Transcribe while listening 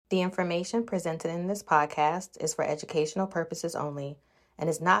The information presented in this podcast is for educational purposes only and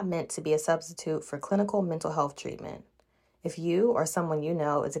is not meant to be a substitute for clinical mental health treatment. If you or someone you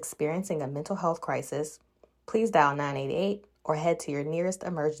know is experiencing a mental health crisis, please dial 988 or head to your nearest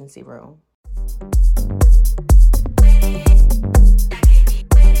emergency room.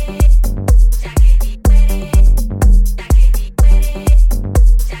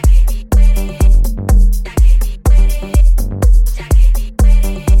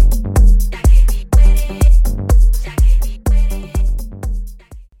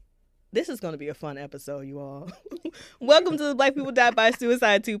 This is going to be a fun episode, you all. Welcome to the Black People Die by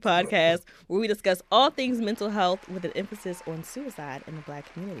Suicide 2 podcast, where we discuss all things mental health with an emphasis on suicide in the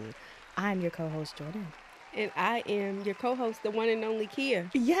Black community. I'm your co-host, Jordan. And I am your co-host, the one and only Kia.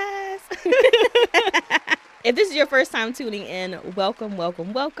 Yes! If this is your first time tuning in, welcome,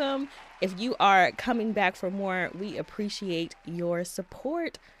 welcome, welcome. If you are coming back for more, we appreciate your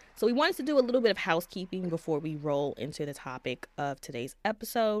support. So we wanted to do a little bit of housekeeping before we roll into the topic of today's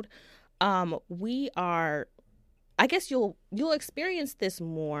episode. I guess you'll experience this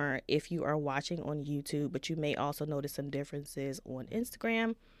more if you are watching on YouTube, but you may also notice some differences on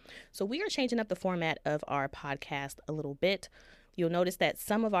Instagram. So we are changing up the format of our podcast a little bit. You'll notice that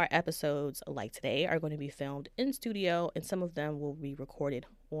some of our episodes, like today, are going to be filmed in studio, and some of them will be recorded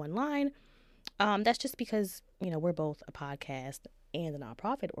online. That's just because, we're both a podcast and a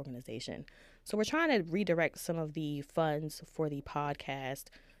nonprofit organization. So we're trying to redirect some of the funds for the podcast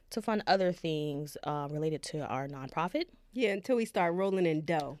to fund other things related to our nonprofit. Yeah, until we start rolling in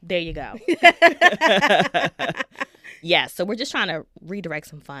dough. There you go. Yeah, so we're just trying to redirect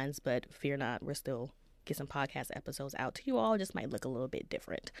some funds, but fear not, we're still get some podcast episodes out to you all. It just might look a little bit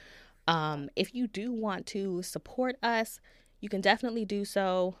different. If you do want to support us, you can definitely do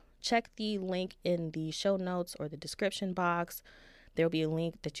so. Check the link in the show notes or the description box. There will be a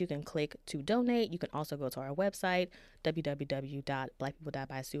link that you can click to donate. You can also go to our website,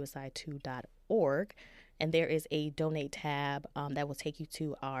 www.blackpeoplediebysuicide2.org, and there is a donate tab that will take you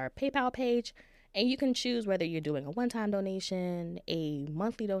to our PayPal page, and you can choose whether you're doing a one-time donation, a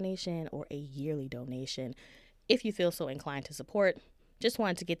monthly donation, or a yearly donation if you feel so inclined to support. Just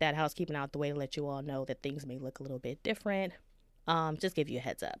wanted to get that housekeeping out the way to let you all know that things may look a little bit different. Just give you a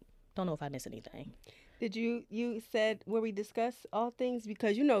heads up. Don't know if I missed anything. Did you said where we discuss all things?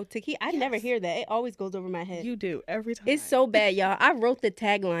 Because, Taki, I never hear that. It always goes over my head. You do, every time. It's so bad, y'all. I wrote the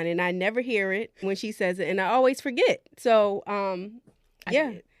tagline, and I never hear it when she says it, and I always forget. So,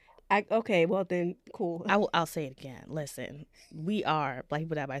 yeah. Okay, well then, cool. I'll say it again. Listen, we are Black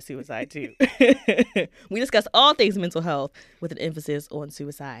People Die by Suicide too. We discuss all things mental health with an emphasis on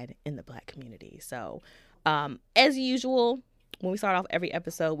suicide in the Black community. So, as usual, when we start off every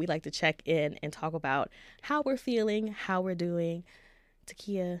episode, we like to check in and talk about how we're feeling, how we're doing.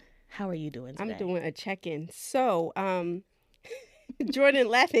 Takia, how are you doing today? I'm doing a check-in. So, Jordan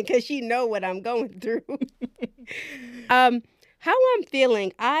laughing because she know what I'm going through. How I'm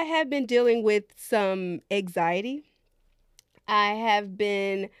feeling, I have been dealing with some anxiety. I have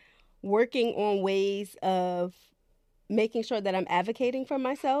been working on ways of making sure that I'm advocating for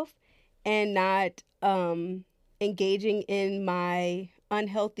myself and not engaging in my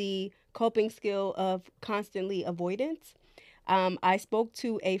unhealthy coping skill of constantly avoidance. I spoke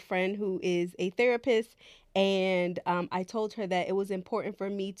to a friend who is a therapist, and I told her that it was important for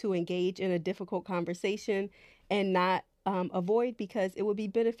me to engage in a difficult conversation and not avoid, because it would be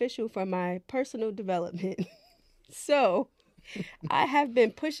beneficial for my personal development. So I have been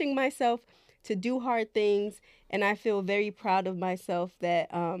pushing myself to do hard things, and I feel very proud of myself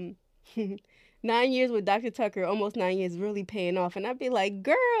that 9 years with Dr. Tucker, almost 9 years, really paying off. And I'd be like,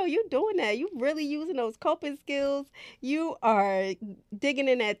 girl, you doing that. You really using those coping skills. You are digging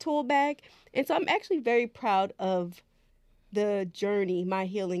in that tool bag. And so I'm actually very proud of the journey, my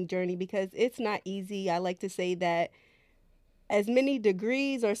healing journey, because it's not easy. I like to say that as many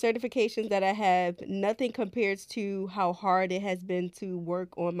degrees or certifications that I have, nothing compares to how hard it has been to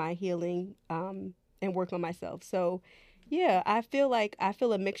work on my healing and work on myself. So yeah, I feel a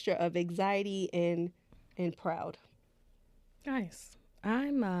mixture of anxiety and proud. Nice.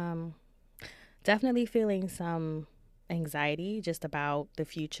 I'm definitely feeling some anxiety just about the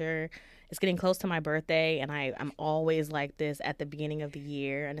future. It's getting close to my birthday, and I'm always like this at the beginning of the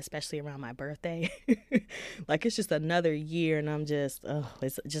year, and especially around my birthday. Like, it's just another year, and I'm just,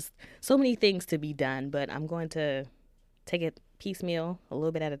 it's just so many things to be done, but I'm going to take it piecemeal, a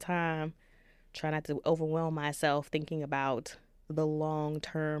little bit at a time. Try not to overwhelm myself thinking about the long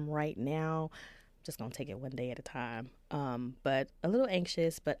term right now. I'm just going to take it one day at a time. But a little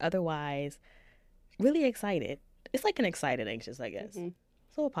anxious, but otherwise really excited. It's like an excited anxious, I guess. Mm-hmm.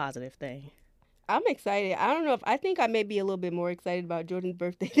 So a positive thing. I'm excited. I think I may be a little bit more excited about Jordan's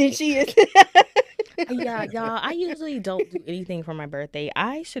birthday than she is. Yeah, y'all. I usually don't do anything for my birthday.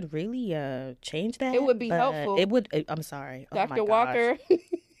 I should really change that. It would be but helpful. It would. I'm sorry, Oh my Dr. gosh. Walker.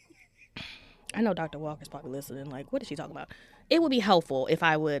 I know Dr. Walker's probably listening. Like, what is she talking about? It would be helpful if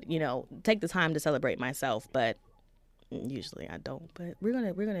I would, take the time to celebrate myself. But usually I don't. But we're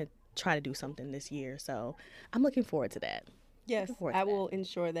gonna try to do something this year. So I'm looking forward to that. Yes, I will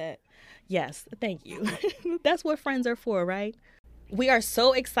ensure that. Yes, thank you. That's what friends are for, right? We are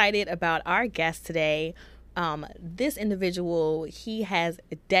so excited about our guest today. This individual, he has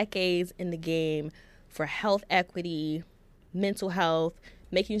decades in the game for health equity, mental health,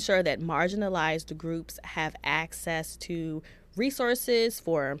 making sure that marginalized groups have access to resources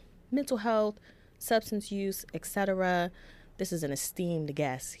for mental health, substance use, etc. This is an esteemed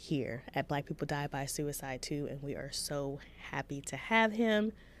guest here at Black People Die by Suicide too, and we are so happy to have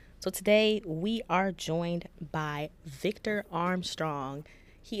him. So today we are joined by Victor Armstrong.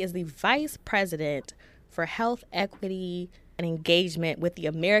 He is the Vice President for Health Equity and Engagement with the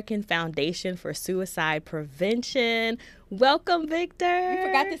American Foundation for Suicide Prevention. Welcome, Victor. We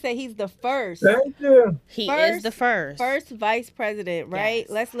forgot to say he's the first. Thank you. He is the first. First vice president, right?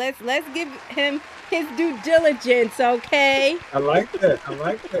 Yes. Let's give him his due diligence, okay? I like that.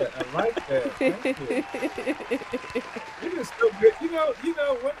 Thank you. It is so good. One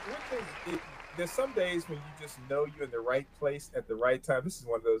thing, there's some days when you just know you're in the right place at the right time. This is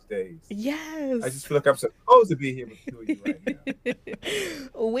one of those days. Yes. I just feel like I'm supposed to be here with you right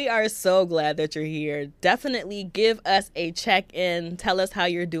now. We are so glad that you're here. Definitely give us a check-in. Tell us how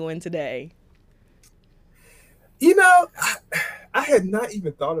you're doing today. I had not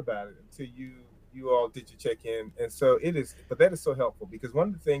even thought about it until you all did your check-in. And so but that is so helpful, because one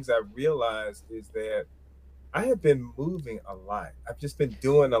of the things I realized is that I have been moving a lot. I've just been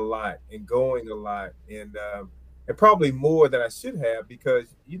doing a lot and going a lot, and probably more than I should have,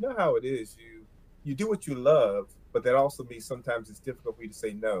 because you know how it is. You do what you love, but that also means sometimes it's difficult for you to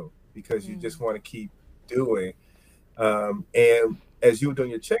say no, because you just want to keep doing. And as you were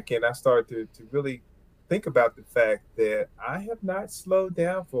doing your check-in, I started to really think about the fact that I have not slowed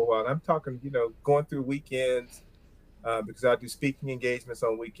down for a while. I'm talking, going through weekends, because I do speaking engagements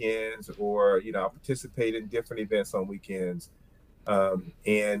on weekends, or I participate in different events on weekends, and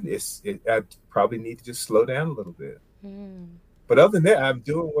I probably need to just slow down a little bit. But other than that, I'm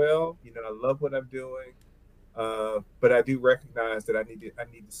doing well. I love what I'm doing, but I do recognize that I need to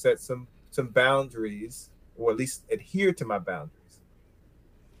set some boundaries, or at least adhere to my boundaries.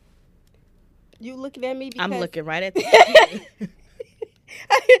 You looking at me because I'm looking right at you.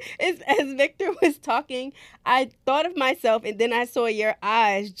 As Victor was talking, I thought of myself, and then I saw your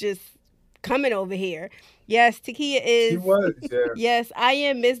eyes just coming over here. Yes, Takia is. She was, yeah. Yes, I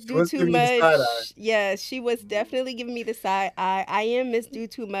am Miss Do Too Much. Yes, she was definitely giving me the side eye. I am Miss Do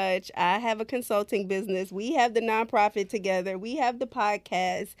Too Much. I have a consulting business. We have the nonprofit together. We have the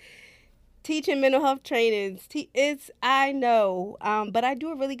podcast, teaching mental health trainings. I know, but I do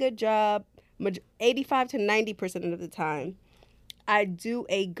a really good job. 85 to 90% of the time. I do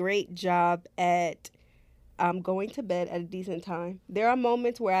a great job at going to bed at a decent time. There are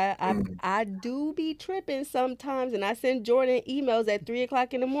moments where I do be tripping sometimes, and I send Jordan emails at 3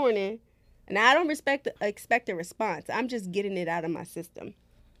 o'clock in the morning, and I don't expect a response. I'm just getting it out of my system.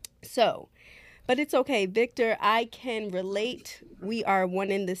 So, but it's okay, Victor. I can relate. We are one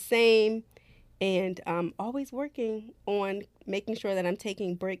and the same, and I'm always working on making sure that I'm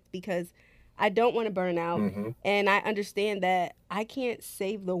taking breaks, because I don't want to burn out, and I understand that I can't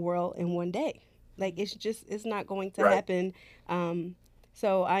save the world in one day. Like, it's not going to happen.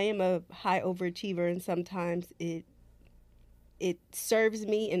 So I am a high overachiever, and sometimes it serves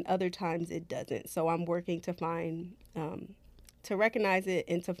me, and other times it doesn't. So I'm working to find, to recognize it,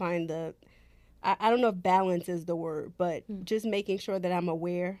 and to find I don't know if balance is the word, but just making sure that I'm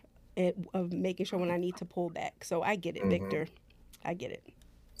aware of making sure when I need to pull back. So I get it, Victor. I get it.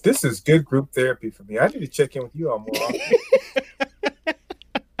 This is good group therapy for me. I need to check in with you all more often.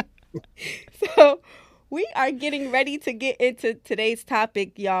 So we are getting ready to get into today's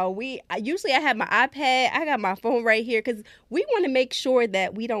topic, y'all. Usually I have my iPad. I got my phone right here, because we want to make sure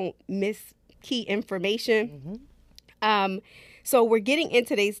that we don't miss key information. So we're getting into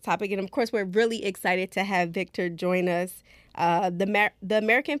today's topic, and of course we're really excited to have Victor join us. The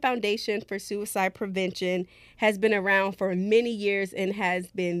American Foundation for Suicide Prevention has been around for many years and has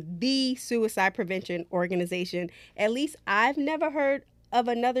been the suicide prevention organization. At least I've never heard of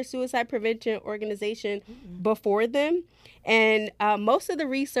another suicide prevention organization before them. And most of the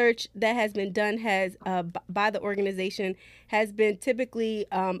research that has been done has by the organization has been typically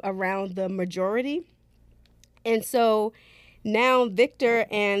around the majority. And so now Victor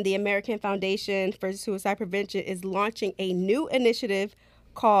and the American Foundation for Suicide Prevention is launching a new initiative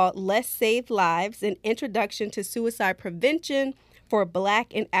called Let's Save Lives, an introduction to suicide prevention for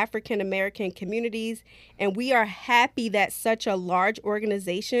Black and African American communities. And we are happy that such a large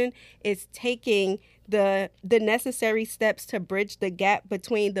organization is taking the necessary steps to bridge the gap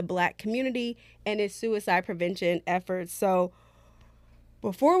between the Black community and its suicide prevention efforts. So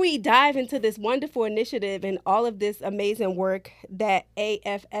before we dive into this wonderful initiative and all of this amazing work that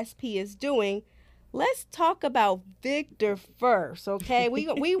AFSP is doing, let's talk about Victor first, okay? We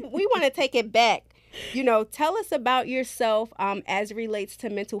want to take it back. You know, tell us about yourself as it relates to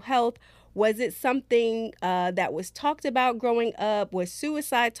mental health. Was it something that was talked about growing up? Was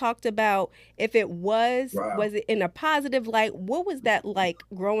suicide talked about? If it was, was it in a positive light? What was that like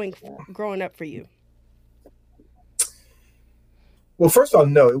growing up for you? Well, first of all,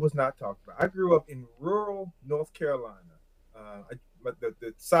 no, it was not talked about. I grew up in rural North Carolina.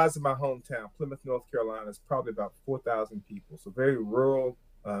 The size of my hometown, Plymouth, North Carolina, is probably about 4,000 people. So very rural,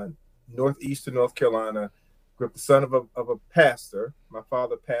 northeastern North Carolina. Grew up the son of a pastor. My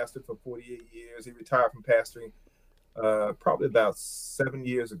father pastored for 48 years. He retired from pastoring probably about 7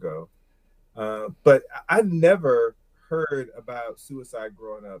 years ago. But I never heard about suicide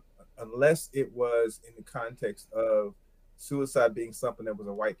growing up unless it was in the context of suicide being something that was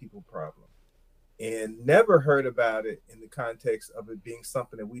a white people problem, and never heard about it in the context of it being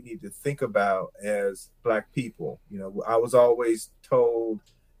something that we need to think about as Black people. You know, I was always told,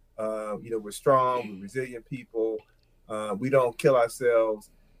 we're strong, we're resilient people, we don't kill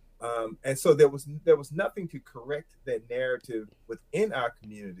ourselves. And so there was nothing to correct that narrative within our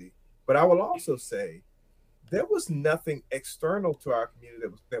community. But I will also say there was nothing external to our community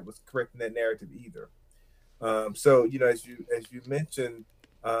that was correcting that narrative either. So, as you mentioned,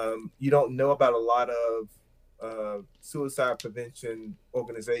 you don't know about a lot of suicide prevention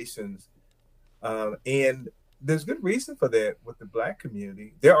organizations. And there's good reason for that with the Black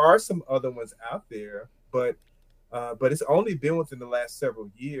community. There are some other ones out there, but it's only been within the last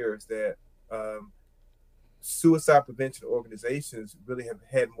several years that suicide prevention organizations really have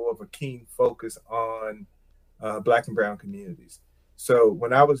had more of a keen focus on Black and brown communities. So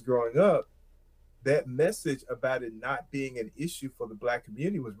when I was growing up, that message about it not being an issue for the Black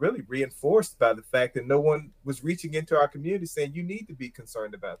community was really reinforced by the fact that no one was reaching into our community saying, you need to be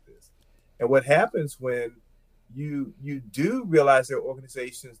concerned about this. And what happens when you do realize there are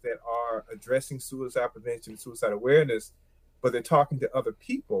organizations that are addressing suicide prevention, suicide awareness, but they're talking to other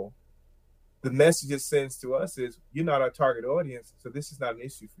people, the message it sends to us is, you're not our target audience, so this is not an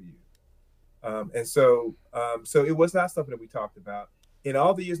issue for you. So it was not something that we talked about. In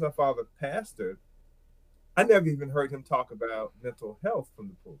all the years my father pastored, I never even heard him talk about mental health from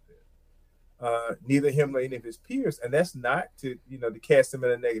the pulpit. Neither him nor any of his peers, and that's not to cast him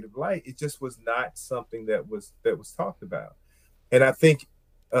in a negative light. It just was not something that was talked about. And I think,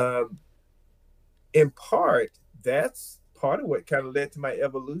 in part, that's part of what kind of led to my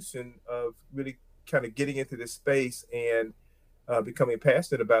evolution of really kind of getting into this space and becoming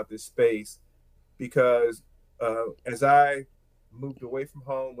passionate about this space. Because as I moved away from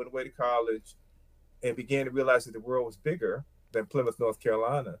home, went away to college, and began to realize that the world was bigger than Plymouth, North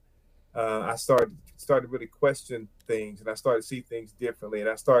Carolina, I started to really question things, and I started to see things differently, and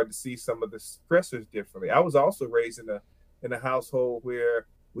I started to see some of the stressors differently. I was also raised in a household where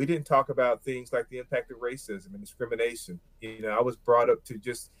we didn't talk about things like the impact of racism and discrimination. I was brought up to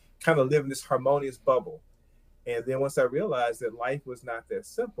just kind of live in this harmonious bubble. And then once I realized that life was not that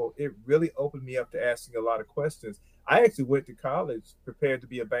simple, it really opened me up to asking a lot of questions. I actually went to college prepared to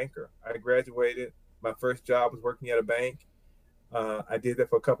be a banker. I graduated. My first job was working at a bank. I did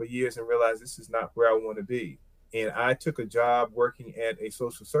that for a couple of years and realized this is not where I want to be. And I took a job working at a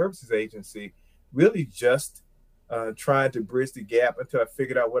social services agency, really just trying to bridge the gap until I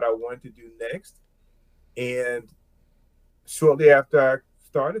figured out what I wanted to do next. And shortly after I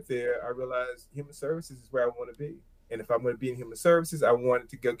started there, I realized human services is where I want to be. And if I'm going to be in human services, I wanted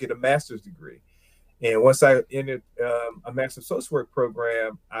to go get a master's degree. And once I entered a master's social work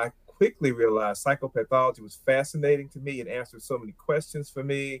program, I quickly realized psychopathology was fascinating to me and answered so many questions for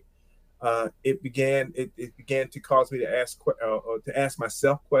me. It began to cause me to ask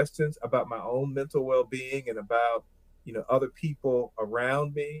myself questions about my own mental well-being and about other people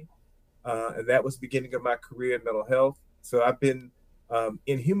around me. And that was the beginning of my career in mental health. So I've been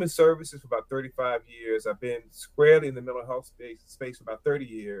In human services for about 35 years. I've been squarely in the mental health space for about 30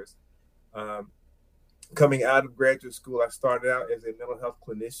 years. Coming out of graduate school, I started out as a mental health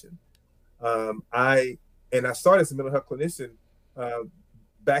clinician. I started as a mental health clinician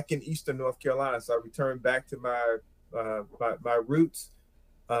back in Eastern North Carolina. So I returned back to my roots.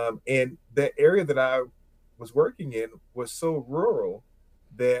 And the area that I was working in was so rural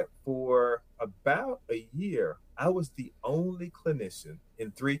that for about a year, I was the only clinician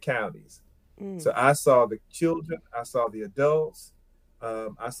in 3 counties. So I saw the children, I saw the adults,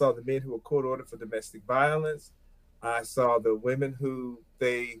 I saw the men who were court ordered for domestic violence. I saw the women who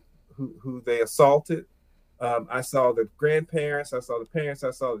they assaulted. I saw the grandparents, I saw the parents,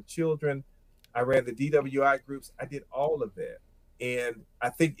 I saw the children. I ran the DWI groups. I did all of that. And I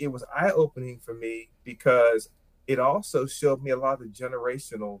think it was eye-opening for me because it also showed me a lot of the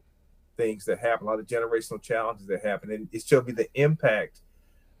generational things that happen, a lot of generational challenges that happen. And it showed me the impact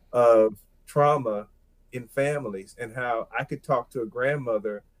of trauma in families and how I could talk to a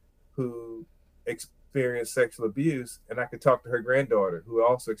grandmother who experienced sexual abuse, and I could talk to her granddaughter who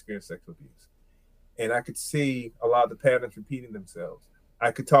also experienced sexual abuse. And I could see a lot of the patterns repeating themselves.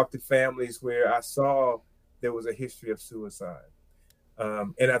 I could talk to families where I saw there was a history of suicide.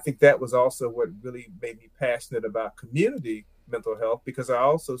 And I think that was also what really made me passionate about community mental health, because I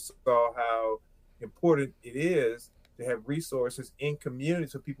also saw how important it is to have resources in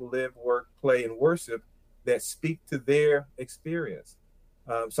communities where people live, work, play, and worship that speak to their experience.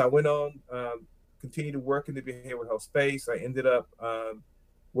 So I went on, continued to work in the behavioral health space. I ended up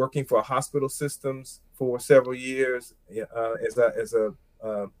working for hospital systems for several years as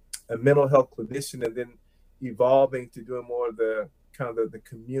a mental health clinician, and then evolving to doing more of the kind of the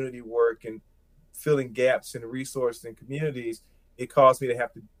community work and filling gaps in resources in communities. It caused me to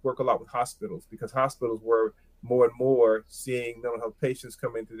have to work a lot with hospitals, because hospitals were more and more seeing mental health patients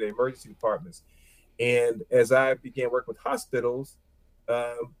come into the emergency departments. And as I began working with hospitals,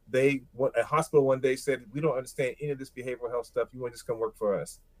 a hospital one day said, "We don't understand any of this behavioral health stuff. You want to just come work for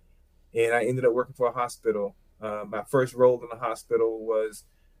us?" And I ended up working for a hospital. My first role in the hospital was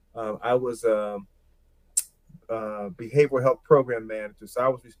I was behavioral health program manager. So I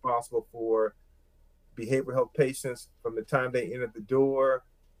was responsible for behavioral health patients from the time they entered the door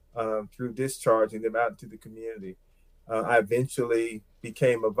through discharging them out into the community. I eventually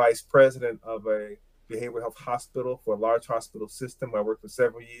became a vice president of a behavioral health hospital for a large hospital system. I worked for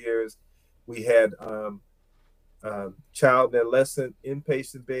several years. We had child and adolescent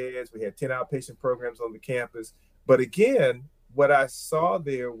inpatient beds. We had 10 outpatient programs on the campus. But again, what I saw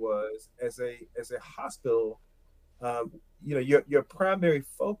there was, as a hospital, your primary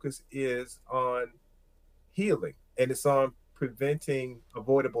focus is on healing, and it's on preventing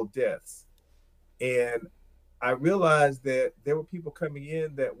avoidable deaths. And I realized that there were people coming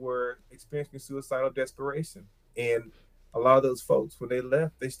in that were experiencing suicidal desperation. And a lot of those folks, when they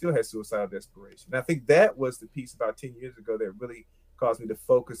left, they still had suicidal desperation. And I think that was the piece about 10 years ago that really caused me to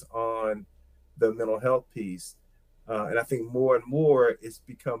focus on the mental health piece. And I think more and more it's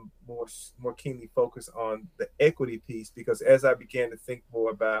become more keenly focused on the equity piece, because as I began to think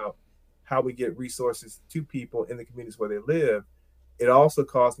more about how we get resources to people in the communities where they live, it also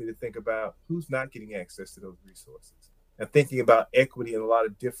caused me to think about who's not getting access to those resources, and thinking about equity in a lot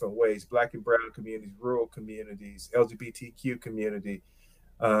of different ways: Black and brown communities, rural communities, LGBTQ community,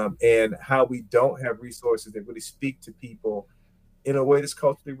 and how we don't have resources that really speak to people in a way that's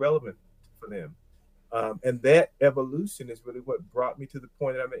culturally relevant for them. And that evolution is really what brought me to the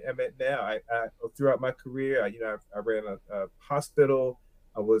point that I'm at now. I throughout my career, I ran a hospital.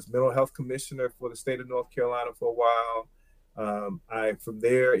 I was mental health commissioner for the state of North Carolina for a while. I from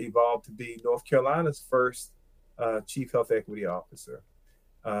there evolved to be North Carolina's first chief health equity officer,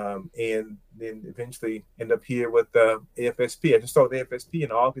 and then eventually end up here with AFSP. I just started AFSP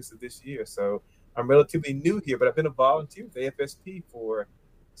in August of this year, so I'm relatively new here, but I've been a volunteer with AFSP for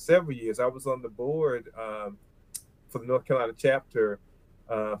several years. I was on the board for the North Carolina chapter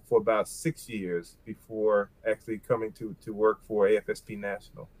for about 6 years before actually coming to work for AFSP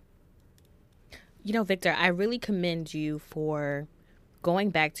National. Victor, I really commend you for going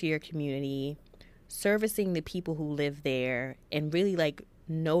back to your community, servicing the people who live there, and really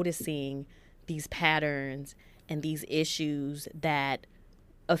noticing these patterns and these issues that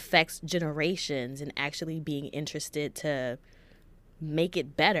affects generations, and actually being interested to make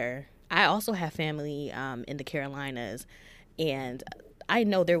it better. I also have family in the Carolinas, and I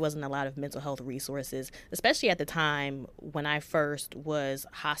know there wasn't a lot of mental health resources, especially at the time when I first was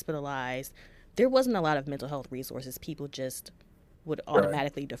hospitalized. There wasn't a lot of mental health resources. People just would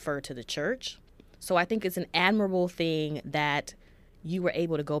automatically defer to the church. So I think it's an admirable thing that you were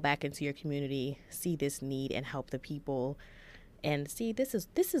able to go back into your community, see this need, and help the people. And see, this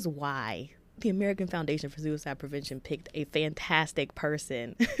is why the American Foundation for Suicide Prevention picked a fantastic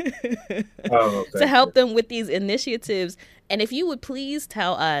person to help them with these initiatives. And if you would please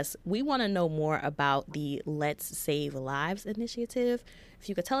tell us, we want to know more about the Let's Save Lives initiative. If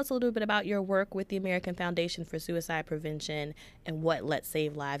you could tell us a little bit about your work with the American Foundation for Suicide Prevention and what Let's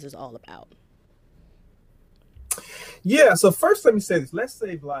Save Lives is all about. Yeah, so first let me say this. Let's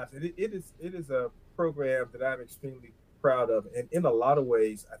Save Lives. It is a program that I'm extremely proud of. And in a lot of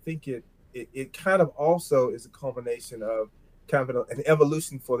ways, I think it kind of also is a culmination of kind of an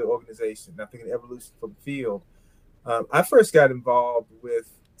evolution for the organization. I think an evolution for the field. I first got involved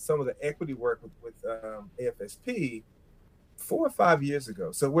with some of the equity work with AFSP 4 or 5 years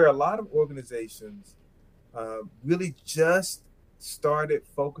ago. So where a lot of organizations really just started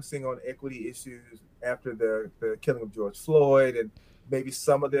focusing on equity issues after the killing of George Floyd, and maybe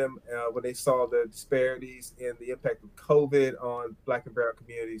some of them when they saw the disparities in the impact of COVID on Black and brown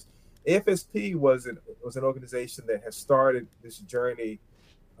communities. AFSP was an organization that had started this journey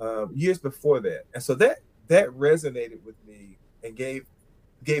years before that, and so that resonated with me and gave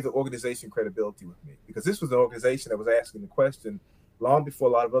the organization credibility with me, because this was an organization that was asking the question long before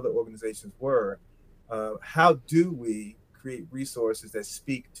a lot of other organizations were, how do we create resources that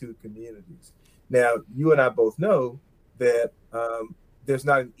speak to communities? Now, you and I both know that there's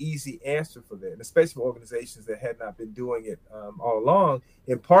not an easy answer for that, and especially for organizations that had not been doing it all along,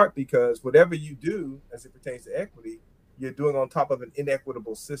 in part because whatever you do as it pertains to equity, you're doing on top of an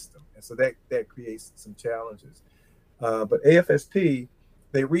inequitable system. And so that creates some challenges. But AFSP,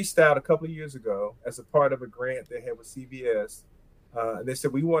 they reached out a couple of years ago as a part of a grant they had with CVS. And they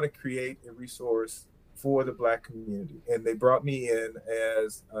said, we want to create a resource for the Black community. And they brought me in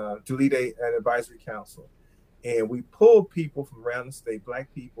as to lead an advisory council. And we pulled people from around the state,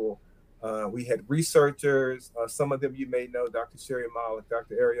 Black people. We had researchers, some of them you may know, Dr. Sherry Malik,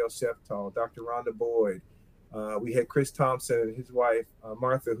 Dr. Ariel Sheftal, Dr. Rhonda Boyd. We had Chris Thompson and his wife,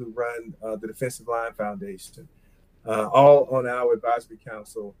 Martha, who run the Defensive Line Foundation, all on our advisory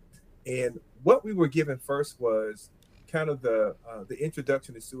council. And what we were given first was kind of the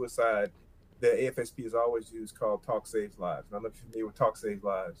introduction to suicide that AFSP has always used, called Talk Saves Lives. I don't know if you're familiar with Talk Saves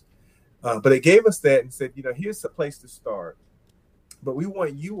Lives. But they gave us that and said, here's a place to start. But we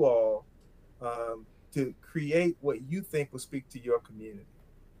want you all to create what you think will speak to your community.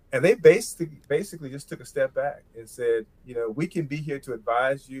 And they basically just took a step back and said, we can be here to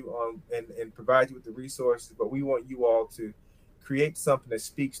advise you on and provide you with the resources, but we want you all to create something that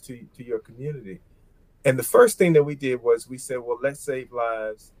speaks to your community. And the first thing that we did was we said, well, let's save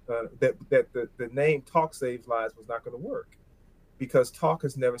lives. That the name Talk Saves Lives was not going to work, because talk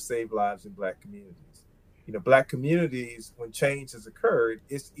has never saved lives in Black communities. Black communities, when change has occurred,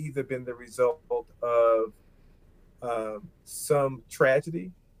 it's either been the result of some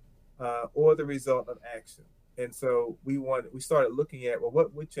tragedy or the result of action. And so we started looking at, well,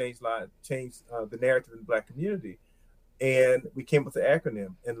 what would change the narrative in the Black community? And we came up with the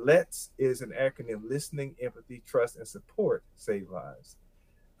acronym. And LETS is an acronym: listening, empathy, trust, and support save lives.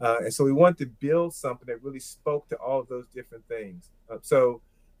 And so we wanted to build something that really spoke to all of those different things. So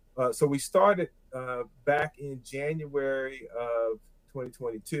we started back in January of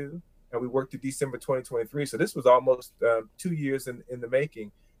 2022, and we worked to December 2023. So this was almost 2 years in the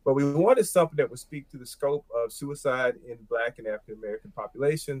making. But we wanted something that would speak to the scope of suicide in Black and African American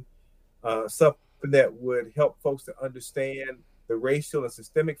population, something that would help folks to understand the racial and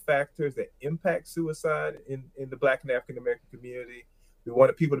systemic factors that impact suicide in the Black and African American community. We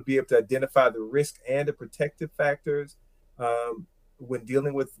wanted people to be able to identify the risk and the protective factors when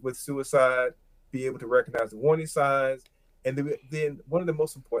dealing with suicide, be able to recognize the warning signs. And then one of the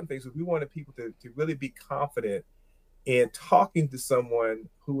most important things was we wanted people to really be confident in talking to someone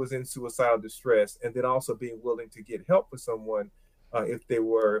who was in suicidal distress, and then also being willing to get help with someone if they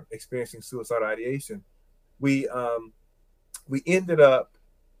were experiencing suicidal ideation. We ended up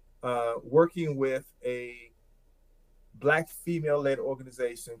working with a Black female-led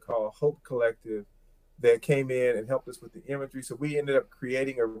organization called Hope Collective that came in and helped us with the imagery. So we ended up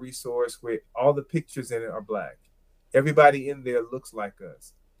creating a resource where all the pictures in it are Black. Everybody in there looks like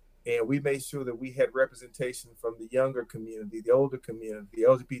us. And we made sure that we had representation from the younger community, the older community, the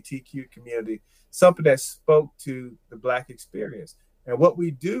LGBTQ community, something that spoke to the Black experience. And what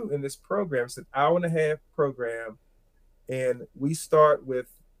we do in this program, it's an 1.5-hour program, and we start with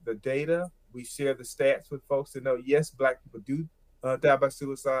the data. We share the stats with folks to know, yes, Black people do die by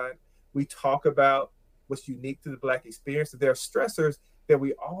suicide. We talk about what's unique to the Black experience. There are stressors that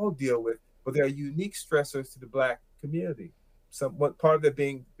we all deal with, but there are unique stressors to the Black community. somewhat part of it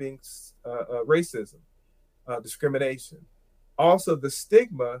being racism, discrimination, also the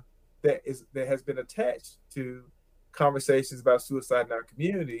stigma that has been attached to conversations about suicide in our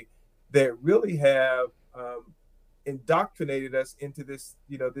community that really have indoctrinated us into this,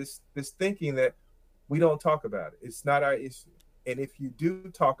 this thinking that we don't talk about it. It's not our issue. And if you do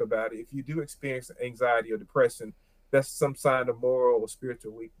talk about it, if you do experience anxiety or depression, that's some sign of moral or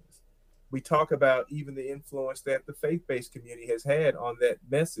spiritual weakness. We talk about even the influence that the faith-based community has had on that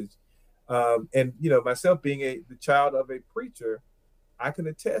message. And myself being the child of a preacher, I can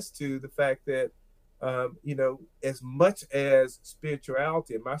attest to the fact that as much as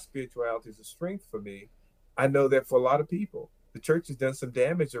spirituality, and my spirituality is a strength for me, I know that for a lot of people, the church has done some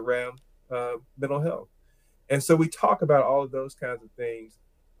damage around mental health. And so we talk about all of those kinds of things.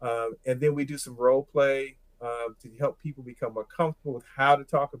 And then we do some role play to help people become more comfortable with how to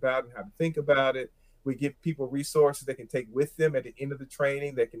talk about it and how to think about it. We give people resources they can take with them at the end of the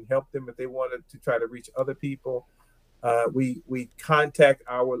training that can help them if they wanted to try to reach other people. We contact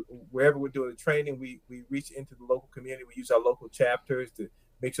wherever we're doing the training, we reach into the local community. We use our local chapters to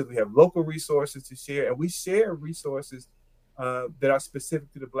make sure that we have local resources to share. And we share resources that are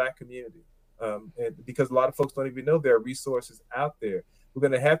specific to the Black community. And because a lot of folks don't even know there are resources out there. We're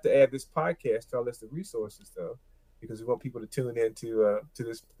going to have to add this podcast to our list of resources, though, because we want people to tune into to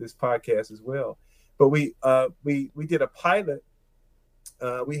this podcast as well. But we did a pilot.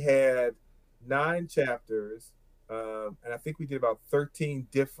 We had 9 chapters, and I think we did about 13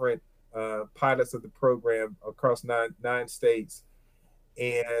 different pilots of the program across nine states,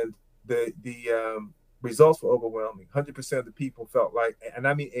 and the results were overwhelming. 100% of the people felt like, and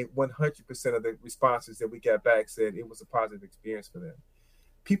I mean 100% of the responses that we got back said it was a positive experience for them.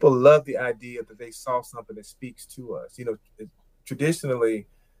 People love the idea that they saw something that speaks to us. Traditionally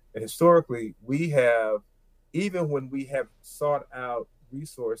and historically, we have, even when we have sought out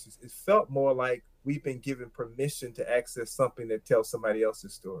resources, it felt more like we've been given permission to access something that tells somebody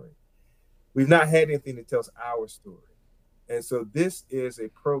else's story. We've not had anything that tells our story. And so this is a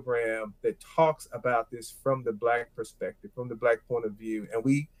program that talks about this from the Black perspective, from the Black point of view. And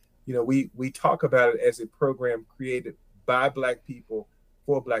we talk about it as a program created by Black people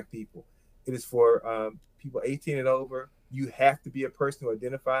for Black people. It is for people 18 and over. You have to be a person who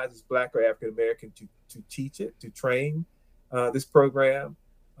identifies as Black or African American to teach it, to train this program,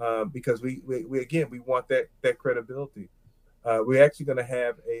 because we want that credibility. We're actually going to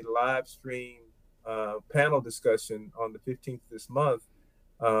have a live stream panel discussion on the 15th of this month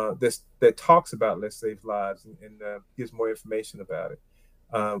that talks about Let's Save Lives and gives more information about it.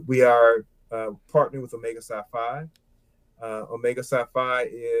 We are partnering with Omega Psi Phi. Omega Psi Phi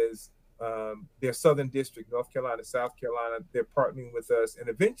is their Southern District, North Carolina, South Carolina. They're partnering with us, and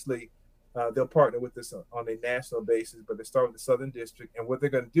eventually they'll partner with us on a national basis, but they start with the Southern District. And what they're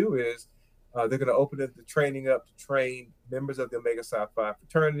going to do is they're going to open the training up to train members of the Omega Psi Phi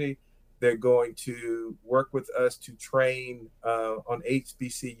fraternity. They're going to work with us to train on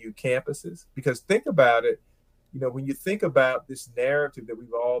HBCU campuses. Because think about it, when you think about this narrative that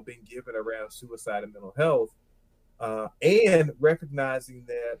we've all been given around suicide and mental health, and recognizing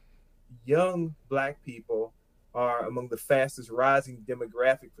that young Black people are among the fastest rising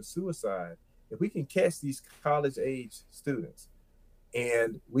demographic for suicide, if we can catch these college-age students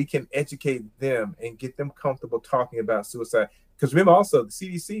and we can educate them and get them comfortable talking about suicide. Because remember also, the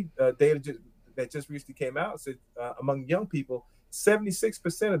CDC data that just recently came out said among young people,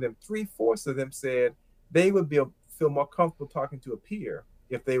 76% of them, 3/4 of them said they would feel more comfortable talking to a peer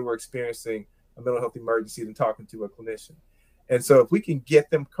if they were experiencing a mental health emergency than talking to a clinician. And so if we can get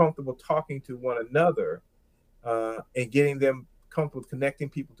them comfortable talking to one another and getting them comfortable connecting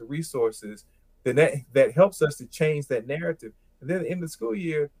people to resources, then that helps us to change that narrative. And then at the end of the school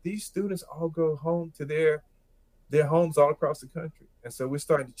year, these students all go home to their homes all across the country. And so we're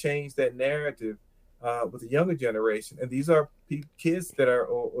starting to change that narrative with the younger generation. And these are kids that are,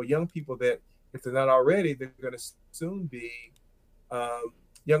 or young people that, if they're not already, they're going to soon be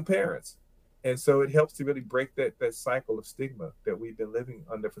young parents. And so it helps to really break that cycle of stigma that we've been living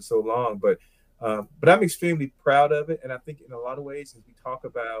under for so long. But I'm extremely proud of it. And I think in a lot of ways, as we talk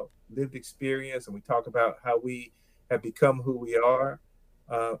about lived experience and we talk about how we have become who we are,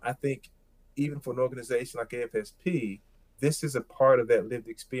 I think even for an organization like AFSP, this is a part of that lived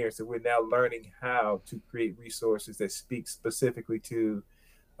experience that we're now learning how to create resources that speak specifically to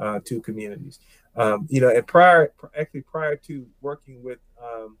communities. And prior to working with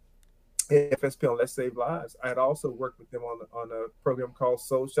AFSP on Let's Save Lives, I had also worked with them on a program called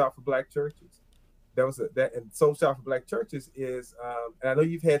Soul Shop for Black Churches. And Soul Shop for Black Churches is, and I know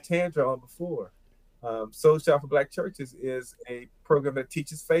you've had Tandra on before. Soul Shop for Black Churches is a program that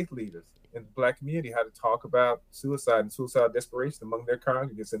teaches faith leaders in the Black community how to talk about suicide and suicidal desperation among their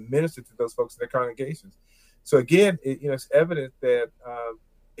congregants and minister to those folks in their congregations. So again, it's evident that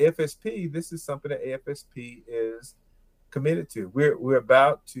AFSP, this is something that AFSP is committed to. We're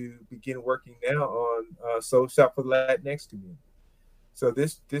about to begin working now on Soul Shop for the Latinx community. So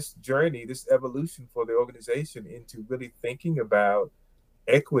this journey, this evolution for the organization into really thinking about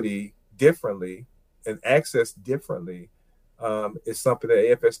equity differently and access differently is something that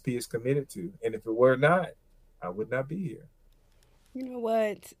AFSP is committed to. And if it were not, I would not be here. You know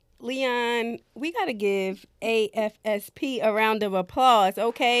what, Leon, we got to give AFSP a round of applause,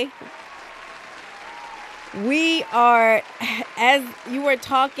 okay? We are, as you were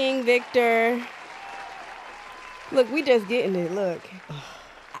talking, Victor, look, we just getting it, look.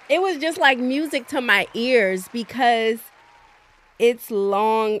 It was just like music to my ears because it's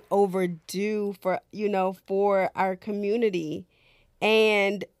long overdue for our community.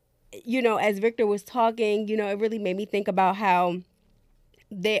 And, as Victor was talking, it really made me think about how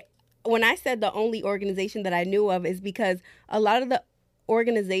when I said the only organization that I knew of is because a lot of the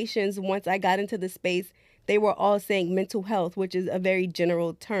organizations, once I got into the space, they were all saying mental health, which is a very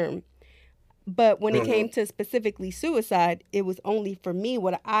general term. But when it came to specifically suicide, it was only for me.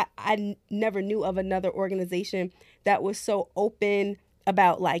 I never knew of another organization that was so open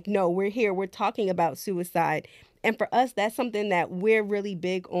about no, we're here, we're talking about suicide. And for us, that's something that we're really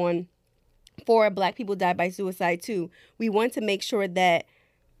big on for Black people die by suicide too. We want to make sure that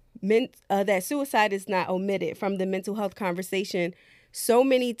that suicide is not omitted from the mental health conversation. So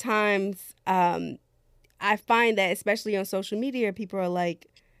many times, I find that especially on social media, people are like,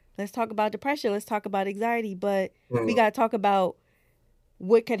 let's talk about depression, let's talk about anxiety, but we got to talk about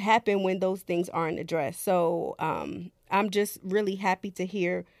what could happen when those things aren't addressed. So I'm just really happy to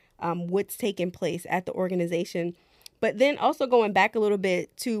hear what's taking place at the organization. But then also going back a little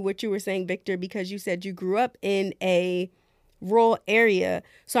bit to what you were saying, Victor, because you said you grew up in a rural area.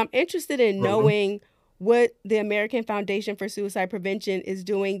 So I'm interested in knowing what the American Foundation for Suicide Prevention is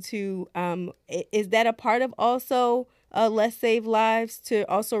doing to, is that a part of also Let's Save Lives to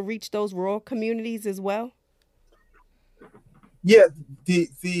also reach those rural communities as well? Yeah,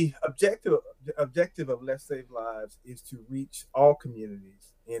 the objective of Let's Save Lives is to reach all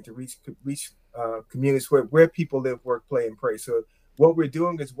communities and to reach communities where people live, work, play, and pray. So what we're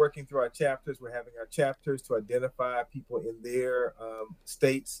doing is working through our chapters. We're having our chapters to identify people in their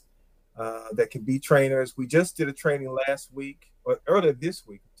states that can be trainers. We just did a training last week, or earlier this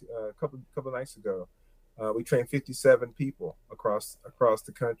week, a couple of nights ago. We trained 57 people across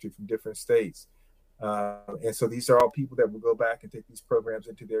the country from different states. And so these are all people that will go back and take these programs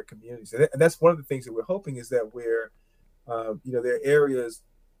into their communities. And that's one of the things that we're hoping is that there are areas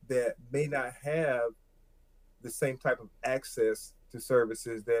that may not have the same type of access to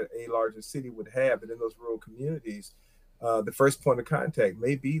services that a larger city would have. And in those rural communities, the first point of contact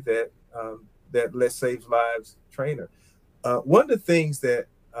may be that Let's Save Lives trainer. One of the things that,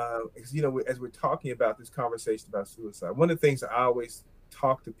 as we're talking about this conversation about suicide, one of the things I always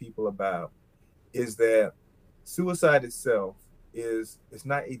talk to people about is that suicide itself is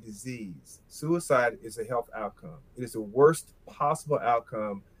not a disease. Suicide is a health outcome. It is the worst possible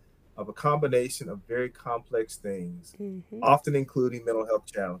outcome of a combination of very complex things, often including mental health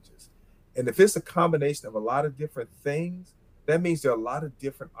challenges. And if it's a combination of a lot of different things, that means there are a lot of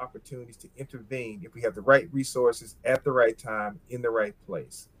different opportunities to intervene if we have the right resources at the right time in the right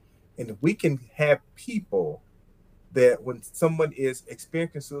place. And if we can have people that when someone is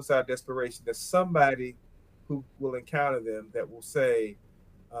experiencing suicidal desperation, there's somebody who will encounter them that will say,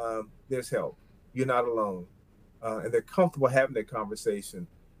 there's help, you're not alone. And they're comfortable having that conversation.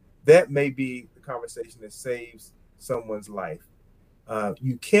 That may be the conversation that saves someone's life.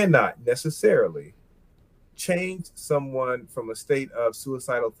 You cannot necessarily change someone from a state of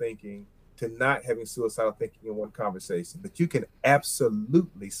suicidal thinking to not having suicidal thinking in one conversation, but you can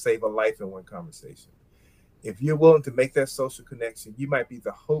absolutely save a life in one conversation. If you're willing to make that social connection, you might be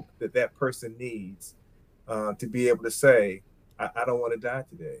the hope that person needs to be able to say, I don't want to die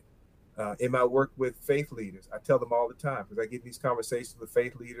today. In my work with faith leaders, I tell them all the time, because I get these conversations with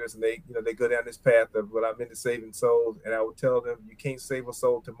faith leaders and they go down this path of what I'm into saving souls. And I would tell them, you can't save a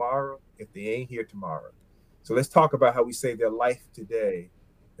soul tomorrow if they ain't here tomorrow. So let's talk about how we save their life today,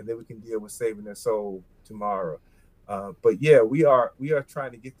 and then we can deal with saving their soul tomorrow. But yeah, we are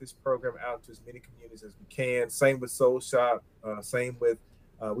trying to get this program out to as many communities as we can. Same with Soul Shop. Same with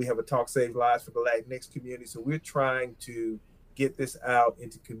we have a Talk Save Lives for the Latinx community. So we're trying to get this out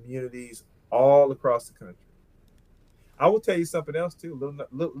into communities all across the country. I will tell you something else too,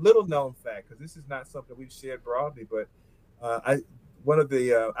 little known fact, because this is not something we've shared broadly, but I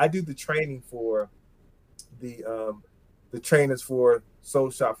do the training for the trainers for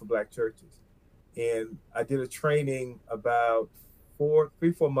Soul Shop for Black churches, and I did a training about 4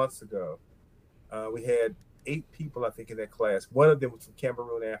 months ago. We had 8 people, I think, in that class. One of them was from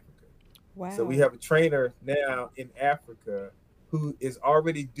Cameroon, Africa. Wow. So we have a trainer now in Africa who is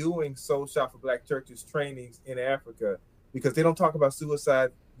already doing Soul Shop for Black churches trainings in Africa, because they don't talk about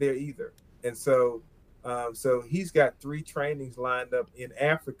suicide there either. And so he's got 3 trainings lined up in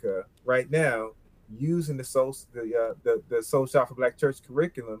Africa right now, using the Soul Shop for Black church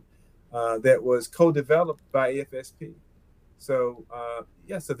curriculum that was co-developed by AFSP. So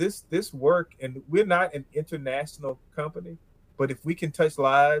so this work, and we're not an international company, but if we can touch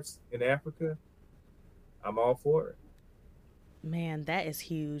lives in Africa, I'm all for it. Man, that is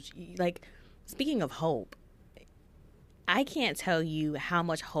huge. Like, speaking of hope, I can't tell you how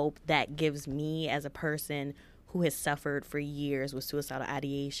much hope that gives me as a person who has suffered for years with suicidal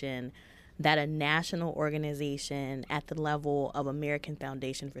ideation, that a national organization at the level of American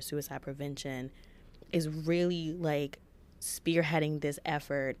Foundation for Suicide Prevention is really like spearheading this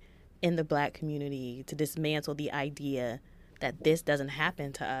effort in the Black community to dismantle the idea that this doesn't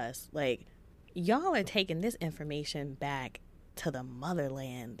happen to us. Like, y'all are taking this information back to the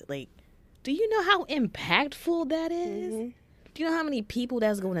motherland. Like, do you know how impactful that is? Mm-hmm. Do you know how many people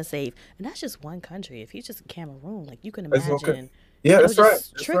that's going to save? And that's just one country. If you just Cameroon, like, you can imagine. Yeah, that's right.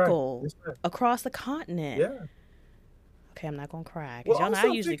 Trickle right. across the continent. Yeah. Okay, I'm not gonna cry, because y'all know I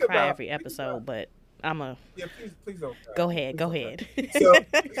usually cry every episode, but I'm a. Yeah, please don't cry. Go ahead. So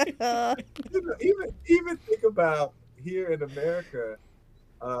even think about here in America,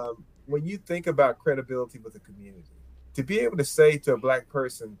 when you think about credibility with the community, to be able to say to a Black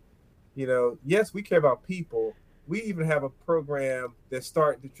person, yes, we care about people. We even have a program that's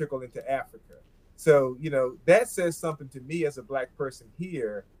starting to trickle into Africa. So, that says something to me as a Black person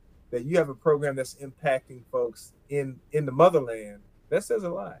here, that you have a program that's impacting folks in the motherland. That says a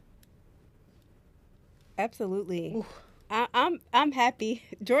lot. Absolutely. I'm happy.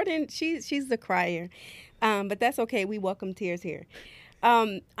 Jordan, she's the crier. But that's okay. We welcome tears here.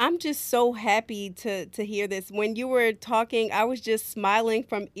 I'm just so happy to hear this. When you were talking, I was just smiling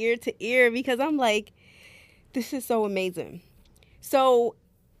from ear to ear, because I'm like, this is so amazing. So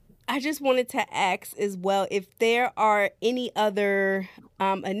I just wanted to ask as well if there are any other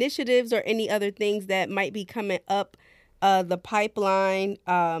initiatives or any other things that might be coming up the pipeline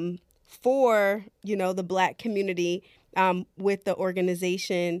for, the Black community with the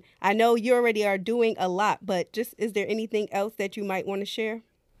organization. I know you already are doing a lot, but just, is there anything else that you might want to share?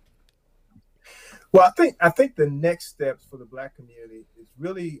 Well, I think the next steps for the Black community is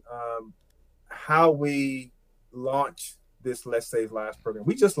really how we launch this Let's Save Lives program.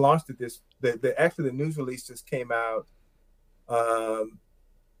 We just launched it. Actually, the news release just came out.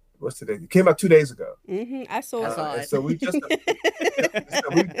 What's today? It came out 2 days ago. Mm-hmm. I saw it. So we just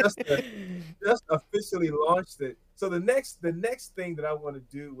officially launched it. So the next thing that I want to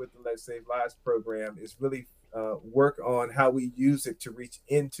do with the Let's Save Lives program is really work on how we use it to reach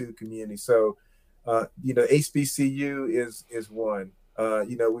into community. So HBCU is one.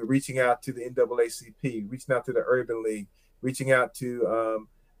 We're reaching out to the NAACP, reaching out to the Urban League, reaching out to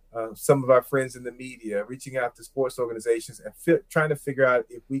some of our friends in the media, reaching out to sports organizations, and trying to figure out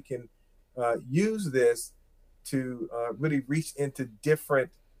if we can use this to really reach into different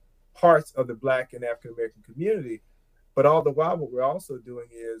parts of the Black and African American community. But all the while, what we're also doing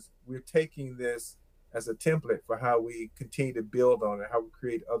is we're taking this as a template for how we continue to build on it, how we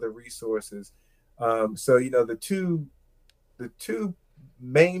create other resources. So the two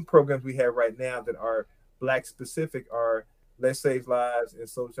main programs we have right now that are Black specific are Let's Save Lives and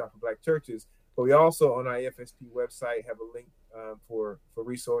Soul Shop for Black churches. But we also, on our AFSP website, have a link for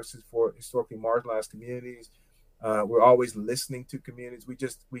resources for historically marginalized communities. We're always listening to communities.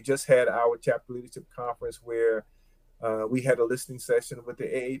 We just had our chapter leadership conference where we had a listening session with the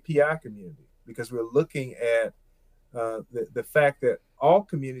AAPI community, because we're looking at the fact that all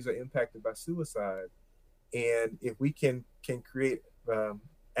communities are impacted by suicide, and if we can create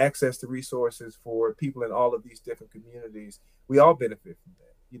access to resources for people in all of these different communities, we all benefit from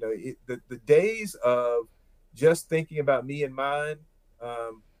that. The days of just thinking about me and mine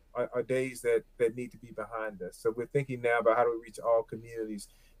are days that need to be behind us. So we're thinking now about how do we reach all communities.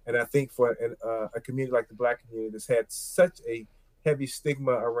 And I think for a community like the Black community that's had such a heavy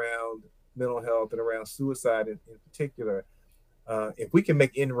stigma around mental health and around suicide in particular, if we can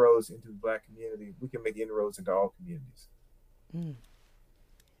make inroads into the Black community, we can make inroads into all communities.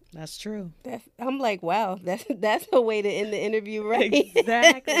 That's true. I'm like, wow, that's a way to end the interview, right?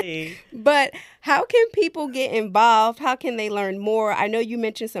 Exactly. But how can people get involved? How can they learn more? I know you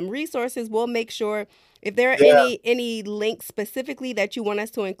mentioned some resources. We'll make sure if there are any links specifically that you want us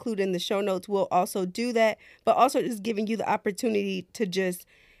to include in the show notes, we'll also do that. But also just giving you the opportunity to just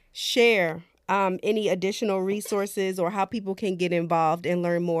share any additional resources or how people can get involved and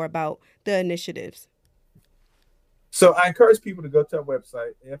learn more about the initiatives. So I encourage people to go to our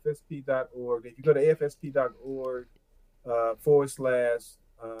website, afsp.org. If you go to afsp.org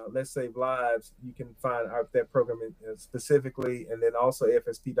 / Let's Save Lives, you can find that program specifically, and then also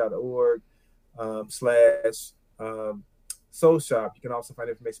afsp.org / Soul Shop. You can also find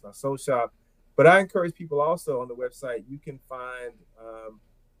information about Soul Shop. But I encourage people also on the website, you can find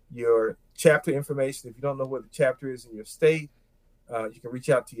your chapter information. If you don't know what the chapter is in your state, you can reach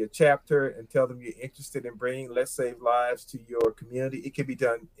out to your chapter and tell them you're interested in bringing Let's Save Lives to your community. It can be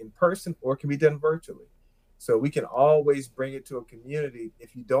done in person or it can be done virtually. So we can always bring it to a community.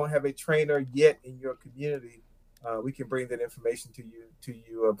 If you don't have a trainer yet in your community, we can bring that information to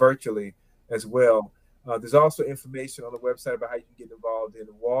you virtually as well. There's also information on the website about how you can get involved in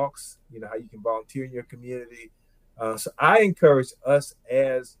walks, how you can volunteer in your community. So I encourage us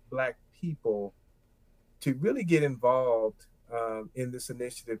as Black people to really get involved in this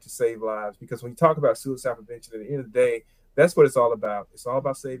initiative to save lives, because when you talk about suicide prevention, at the end of the day, that's what it's all about. It's all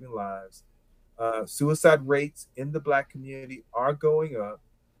about saving lives. Suicide rates in the Black community are going up.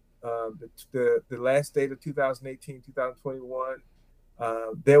 The last data, 2018, 2021,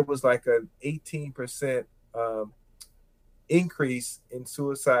 there was like an 18% increase in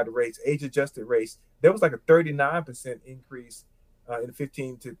suicide rates, age-adjusted rates. There was like a 39% increase in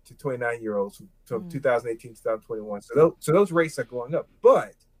 15 to 29-year-olds from 2018 to 2021. So those rates are going up.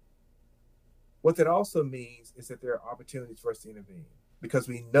 But what that also means is that there are opportunities for us to intervene, because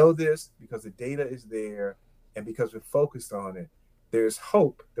we know this, because the data is there, and because we're focused on it. There's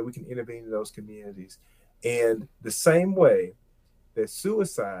hope that we can intervene in those communities. And the same way that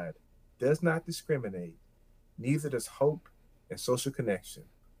suicide does not discriminate, neither does hope and social connection.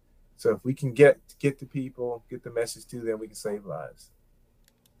 So if we can get to people, get the message to them, we can save lives.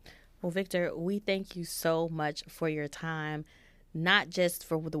 Well, Victor, we thank you so much for your time, not just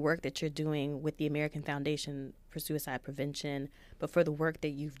for the work that you're doing with the American Foundation for Suicide Prevention, but for the work that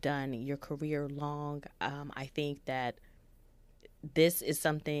you've done your career long. I think that this is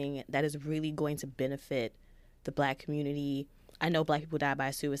something that is really going to benefit the Black community. I know Black people die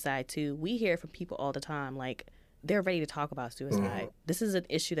by suicide too. We hear from people all the time, like, they're ready to talk about suicide. Mm-hmm. This is an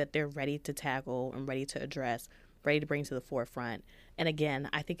issue that they're ready to tackle and ready to address, ready to bring to the forefront. And again,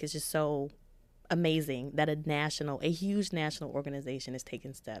 I think it's just so amazing that a huge national organization is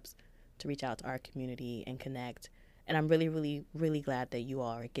taking steps to reach out to our community and connect. And I'm really, really, really glad that you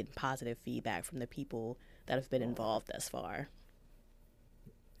all are getting positive feedback from the people that have been involved thus far.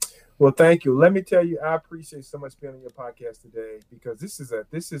 Well, thank you. Let me tell you, I appreciate so much being on your podcast today, because this is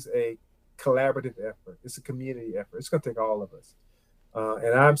a collaborative effort. It's a community effort. It's going to take all of us.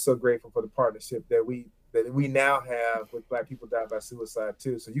 And I'm so grateful for the partnership that we now have with Black People Die by Suicide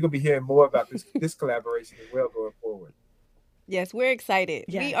too. So you're going to be hearing more about this collaboration as well going forward. Yes, we're excited.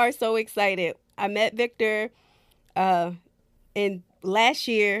 Yes. We are so excited. I met Victor in last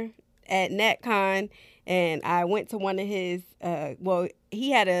year at NetCon, and I went to one of his,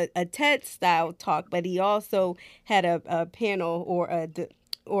 he had a TED style talk, but he also had a panel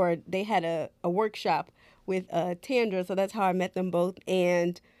or they had a workshop with Tandra. So that's how I met them both.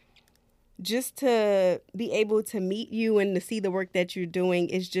 And just to be able to meet you and to see the work that you're doing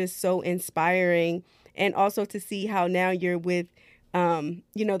is just so inspiring. And also to see how now you're with,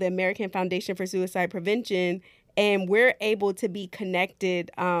 the American Foundation for Suicide Prevention, and we're able to be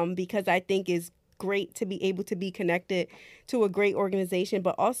connected because I think it's great to be able to be connected to a great organization,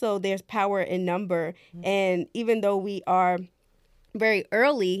 but also there's power in number. Mm-hmm. And even though we are very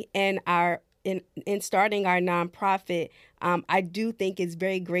early in starting our nonprofit, I do think it's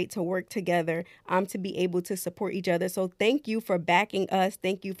very great to work together to be able to support each other. So thank you for backing us.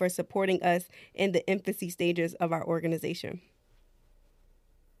 Thank you for supporting us in the infancy stages of our organization.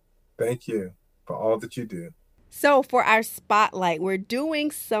 Thank you for all that you do. So for our spotlight, we're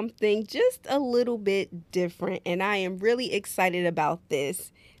doing something just a little bit different, and I am really excited about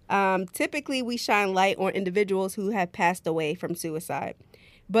this. Typically, we shine light on individuals who have passed away from suicide,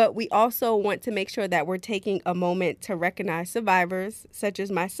 but we also want to make sure that we're taking a moment to recognize survivors, such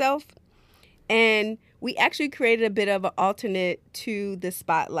as myself, and we actually created a bit of an alternate to the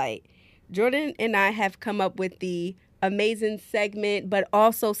spotlight. Jordan and I have come up with the amazing segment, but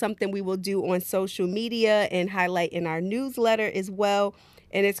also something we will do on social media and highlight in our newsletter as well.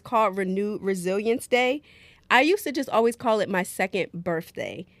 and it's called Renewed Resilience Day. I used to just always call it my second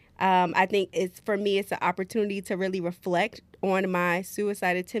birthday. I think for me, it's an opportunity to really reflect on my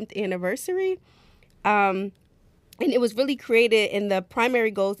suicide attempt anniversary. And it was really created, and the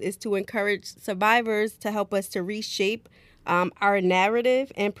primary goals is to encourage survivors to help us to reshape our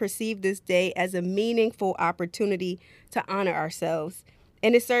narrative and perceive this day as a meaningful opportunity to honor ourselves.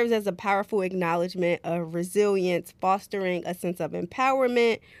 And it serves as a powerful acknowledgement of resilience, fostering a sense of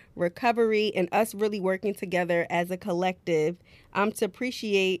empowerment, recovery, and us really working together as a collective to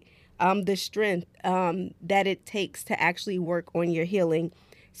appreciate the strength that it takes to actually work on your healing.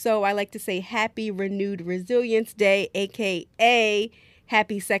 So I like to say Happy Renewed Resilience Day, a.k.a.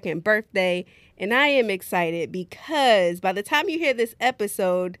 Happy second birthday. And I am excited because by the time you hear this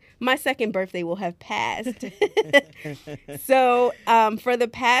episode, my second birthday will have passed. So for the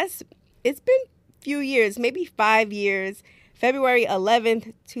past, it's been a few years, maybe 5 years, February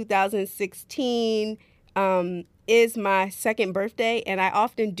 11th, 2016 is my second birthday. And I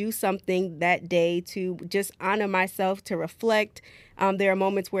often do something that day to just honor myself, to reflect. There are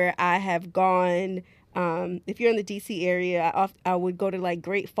moments where I have gone... if you're in the DC area, I would go to like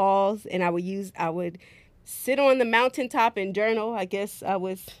Great Falls, and I would sit on the mountaintop and journal. I guess I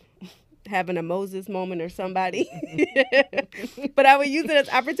was having a Moses moment or somebody, but I would use it as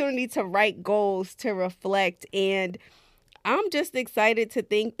opportunity to write goals, to reflect. And I'm just excited to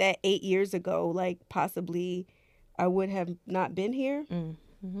think that 8 years ago, like possibly I would have not been here.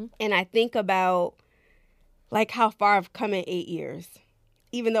 Mm-hmm. And I think about like how far I've come in 8 years.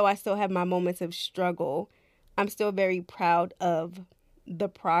 Even though I still have my moments of struggle, I'm still very proud of the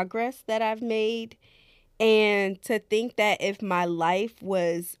progress that I've made. And to think that if my life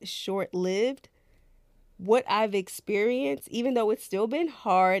was short-lived, what I've experienced, even though it's still been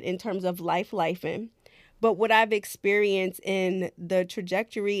hard in terms of lifing, but what I've experienced in the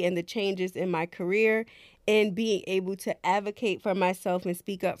trajectory and the changes in my career and being able to advocate for myself and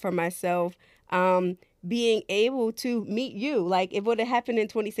speak up for myself, being able to meet you. Like, if it would have happened in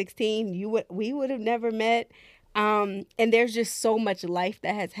 2016, we would have never met. And there's just so much life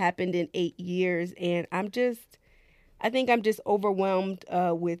that has happened in 8 years. And I think I'm just overwhelmed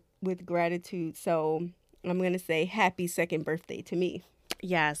with gratitude. So I'm going to say happy second birthday to me.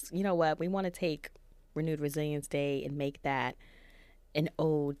 Yes. You know what? We want to take Renewed Resilience Day and make that an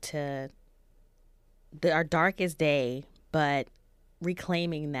ode to our darkest day, but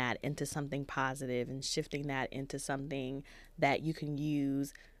reclaiming that into something positive and shifting that into something that you can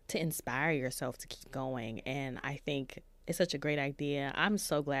use to inspire yourself to keep going. And I think it's such a great idea. I'm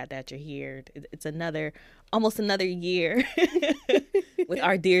so glad that you're here. It's almost another year with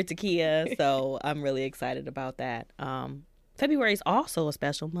our dear Takia. So I'm really excited about that. February is also a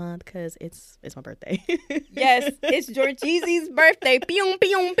special month because it's my birthday. Yes, it's Georgie's birthday. Pew,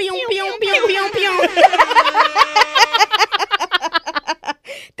 pew, pew, pew, pew, pew, pew.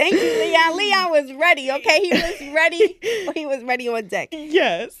 Thank you, Leon. Leon was ready, okay? He was ready. He was ready on deck.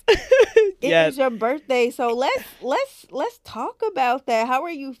 Yes. It is your birthday, so let's talk about that. How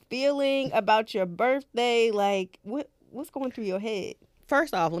are you feeling about your birthday? Like, what's going through your head?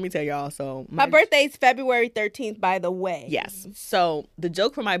 First off, let me tell y'all. So my birthday is February 13th, by the way. Yes. So the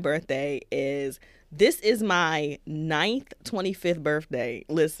joke for my birthday is this is my 9th 25th birthday.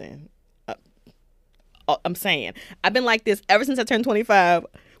 Listen, I'm saying I've been like this ever since I turned 25.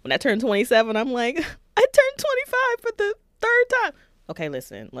 When I turned 27, I'm like, I turned 25 for the third time. Okay,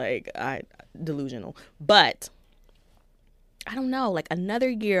 listen, like I delusional, but I don't know, like another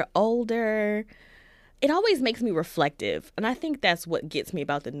year older. It always makes me reflective. And I think that's what gets me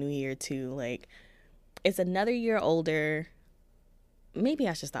about the new year too. Like, it's another year older. Maybe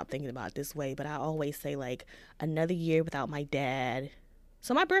I should stop thinking about it this way, but I always say like another year without my dad.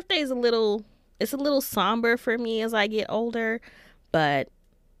 So my birthday is a little somber for me as I get older. But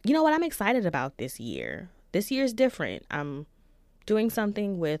you know what? I'm excited about this year. This year is different. I'm doing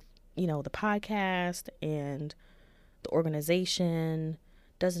something with, the podcast and the organization.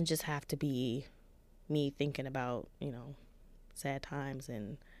 Doesn't just have to be me thinking about, sad times.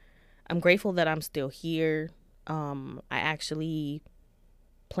 And I'm grateful that I'm still here. I actually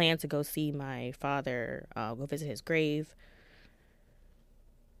plan to go see my father, go visit his grave.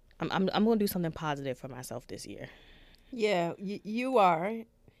 I'm going to do something positive for myself this year. Yeah, you are,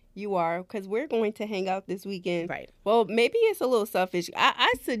 because we're going to hang out this weekend. Right. Well, maybe it's a little selfish.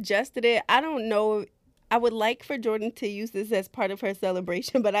 I suggested it. I don't know. I would like for Jordan to use this as part of her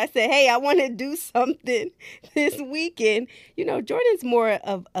celebration, but I said, hey, I want to do something this weekend. Jordan's more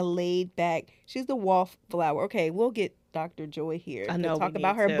of a laid back. She's the wallflower. Okay, we'll get Dr. Joy here to talk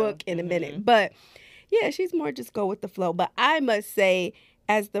about her book in a minute. But yeah, she's more just go with the flow. But I must say,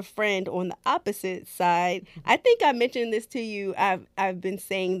 as the friend on the opposite side, I think I mentioned this to you. I've been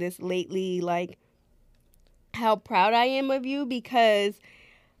saying this lately, like how proud I am of you, because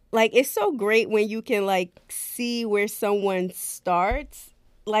like it's so great when you can like see where someone starts.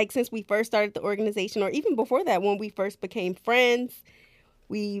 Like since we first started the organization, or even before that, when we first became friends,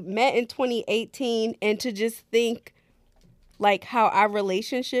 we met in 2018, and to just think like how our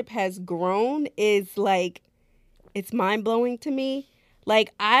relationship has grown is like, it's mind blowing to me.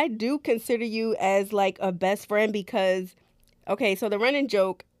 Like I do consider you as like a best friend because, okay, so the running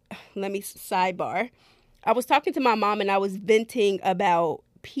joke, let me sidebar. I was talking to my mom and I was venting about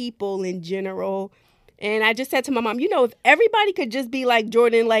people in general. And I just said to my mom, if everybody could just be like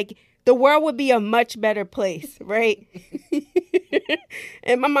Jordan, like the world would be a much better place, right?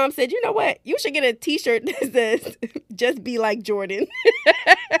 And my mom said, you know what? You should get a t-shirt that says, just be like Jordan.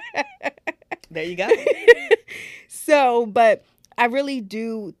 There you go. So, but I really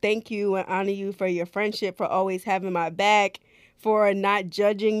do thank you and honor you for your friendship, for always having my back, for not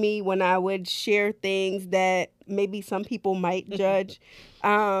judging me when I would share things that maybe some people might judge.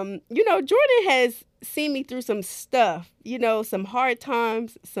 Jordan has seen me through some stuff, some hard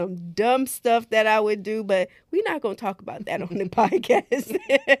times, some dumb stuff that I would do, but we're not going to talk about that on the podcast.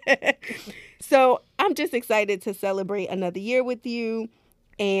 So I'm just excited to celebrate another year with you.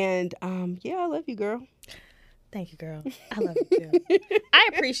 And I love you, girl. Thank you, girl. I love you too. I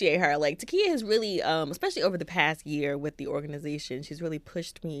appreciate her. Like Takia has really, especially over the past year with the organization, she's really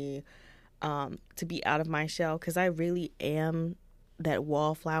pushed me to be out of my shell, because I really am that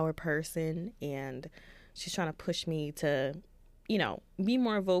wallflower person, and she's trying to push me to, be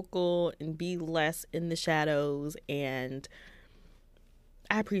more vocal and be less in the shadows, and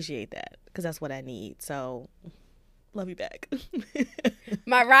I appreciate that because that's what I need. So love you back.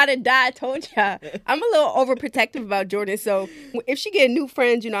 My ride or die, I told y'all. I'm a little overprotective about Jordan, so if she get new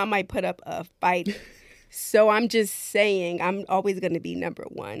friends, I might put up a fight. So I'm just saying, I'm always going to be number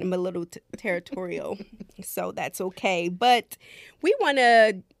one. I'm a little territorial, so that's okay. But we want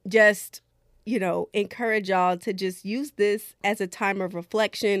to just, encourage y'all to just use this as a time of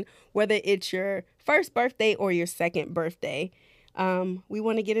reflection, whether it's your first birthday or your second birthday. We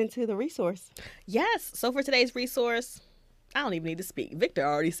want to get into the resource. Yes. So for today's resource, I don't even need to speak. Victor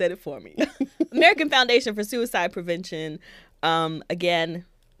already said it for me. American Foundation for Suicide Prevention. Again,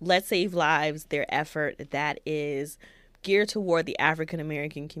 Let's Save Lives, their effort that is geared toward the African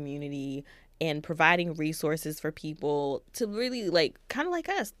American community and providing resources for people to really, like, kind of like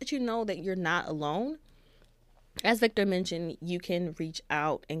us, that that you're not alone. As Victor mentioned, you can reach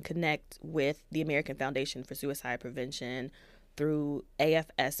out and connect with the American Foundation for Suicide Prevention through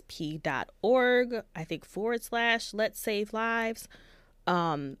afsp.org, I think / Let's Save Lives.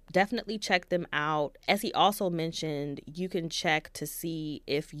 Definitely check them out. As he also mentioned, you can check to see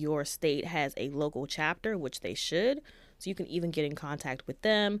if your state has a local chapter, which they should. So you can even get in contact with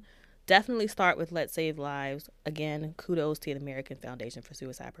them. Definitely start with Let's Save Lives. Again, kudos to the American Foundation for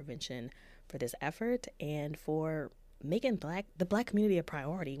Suicide Prevention for this effort and for making the Black community a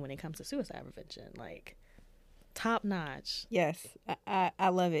priority when it comes to suicide prevention. Like, top notch. Yes, I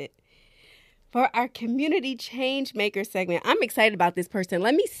love it. For our community change maker segment, I'm excited about this person.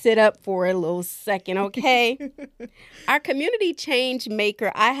 Let me sit up for a little second, okay? Our community change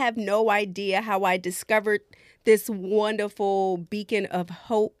maker, I have no idea how I discovered this wonderful beacon of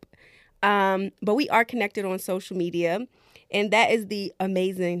hope, but we are connected on social media, and that is the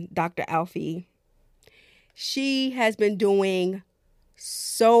amazing Dr. Alfie. She has been doing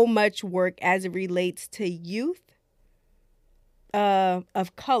so much work as it relates to youth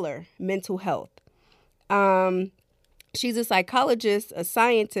of color mental health. She's a psychologist, a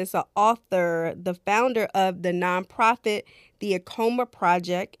scientist, an author, the founder of the nonprofit The Acoma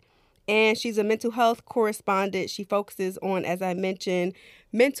Project, and she's a mental health correspondent. She focuses on, as I mentioned,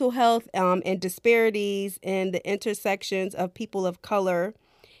 mental health and disparities and the intersections of people of color.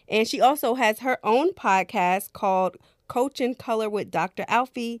 And she also has her own podcast called Coach in Color with Dr.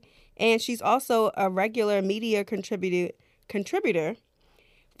 Alfie, and she's also a regular media contributor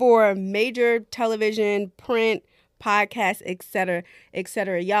for major television, print, podcasts, etc.,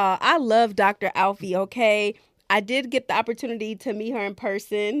 etc. Y'all, I love Dr. Alfie, okay? I did get the opportunity to meet her in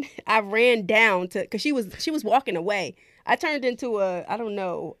person. I ran down because she was walking away. I turned into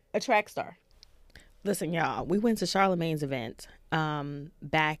a track star. Listen, y'all, we went to Charlemagne's event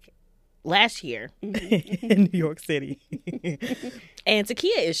back last year in New York City. And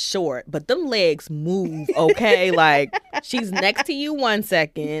Takia is short, but them legs move, okay? Like, she's next to you 1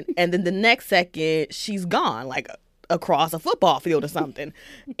 second, and then the next second, she's gone, like across a football field or something.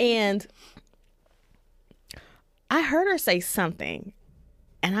 And I heard her say something,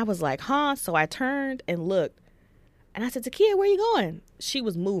 And I was like, huh? So I turned and looked. And I said, Takia, where you going? She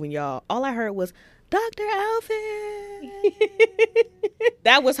was moving, y'all. All I heard was, Dr. Alfie.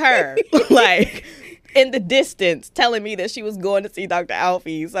 That was her. Like, in the distance, telling me that she was going to see Dr.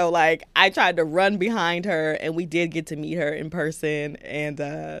 Alfie. So, like, I tried to run behind her, and we did get to meet her in person. And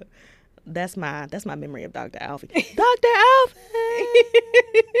that's my memory of Dr. Alfie. Dr. Alfie.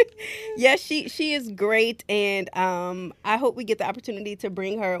 Yes, she is great, and I hope we get the opportunity to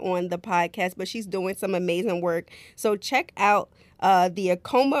bring her on the podcast. But she's doing some amazing work. So check out the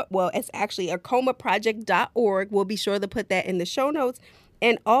Acoma. Well, it's actually acomaproject.org. We'll be sure to put that in the show notes.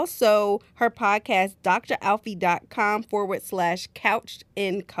 And also her podcast, dralfie.com/couched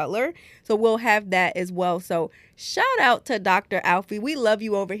in color. So we'll have that as well. So shout out to Dr. Alfie. We love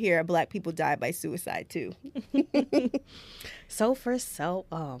you over here at Black People Die by Suicide too. So for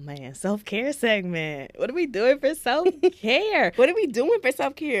self-care segment. What are we doing for self-care? What are we doing for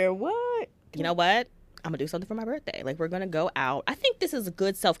self-care? What? You know what? I'm going to do something for my birthday. Like, we're going to go out. I think this is a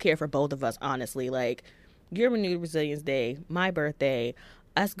good self-care for both of us, honestly. Like, your Renewed Resilience Day, my birthday,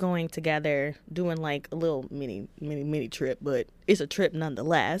 us going together, doing like a little mini trip, but it's a trip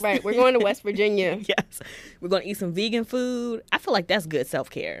nonetheless. Right. We're going to West Virginia. Yes. We're going to eat some vegan food. I feel like that's good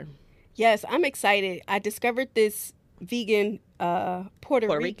self-care. Yes, I'm excited. I discovered this vegan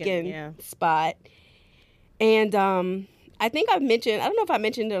Puerto Rican spot. And I think I don't know if I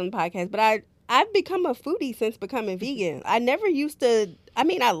mentioned it on the podcast, but I've become a foodie since becoming vegan. I never used to,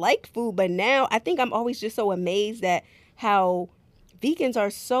 I liked food, but now I think I'm always just so amazed at how vegans are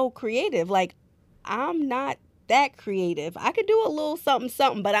so creative. Like, I'm not that creative. I could do a little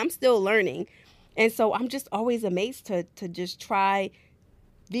something, but I'm still learning. And so I'm just always amazed to just try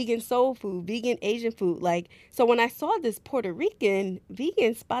vegan soul food, vegan Asian food. Like, so when I saw this Puerto Rican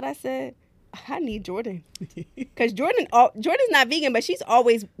vegan spot, I said, I need Jordan. Because Jordan's not vegan, but she's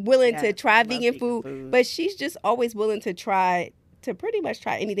always willing to try vegan food. But she's just always willing to pretty much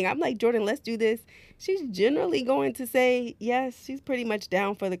try anything. I'm like, Jordan, let's do this. She's generally going to say yes. She's pretty much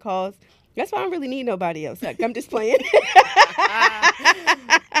down for the cause. That's why I don't really need nobody else. Like, I'm just playing.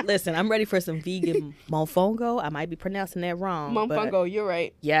 Listen, I'm ready for some vegan mofongo. I might be pronouncing that wrong. Mofongo, you're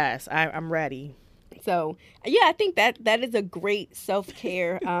right. Yes, I'm ready. So, yeah, I think that is a great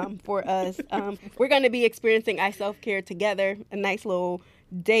self-care for us. We're going to be experiencing our self-care together, a nice little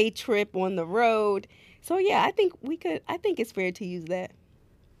day trip on the road. So, yeah, I think it's fair to use that.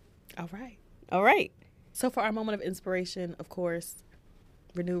 All right. So, for our moment of inspiration, of course,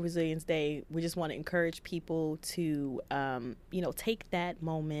 Renew Resilience Day, we just want to encourage people to, take that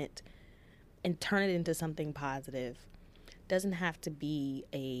moment and turn it into something positive. Doesn't have to be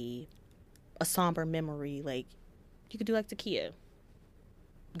a somber memory. Like, you could do like Takia.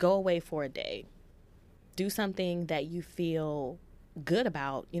 Go away for a day. Do something that you feel good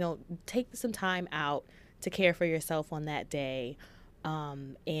about. Take some time out to care for yourself on that day,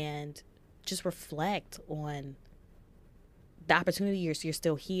 and just reflect on the opportunity. You're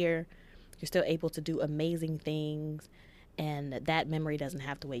still here. You're still able to do amazing things, and that memory doesn't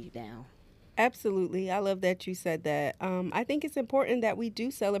have to weigh you down. Absolutely. I love that you said that. I think it's important that we do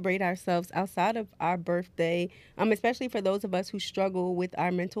celebrate ourselves outside of our birthday, especially for those of us who struggle with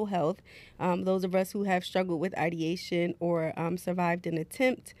our mental health, those of us who have struggled with ideation or survived an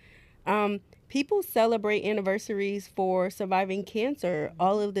attempt. People celebrate anniversaries for surviving cancer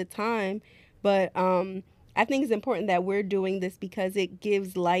all of the time, but I think it's important that we're doing this because it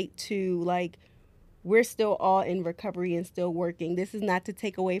gives light to, like, we're still all in recovery and still working. This is not to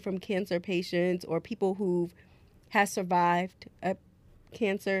take away from cancer patients or people who have survived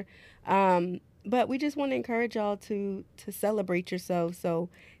cancer. But we just want to encourage y'all to celebrate yourselves. So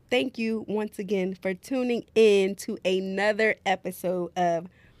thank you once again for tuning in to another episode of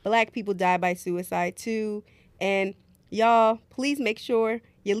Black People Die by Suicide 2. And y'all, please make sure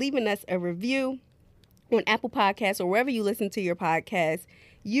you're leaving us a review on Apple Podcasts or wherever you listen to your podcast.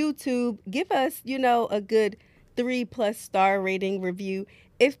 YouTube, give us, a good 3+ star rating review.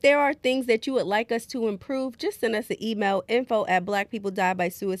 If there are things that you would like us to improve, just send us an email,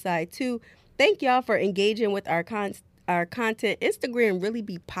 info@blackpeoplediebysuicide2. Thank y'all for engaging with our content. Instagram really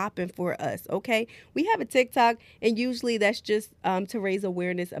be popping for us, okay? We have a TikTok, and usually that's just to raise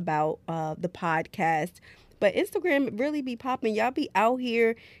awareness about the podcast. But Instagram really be popping. Y'all be out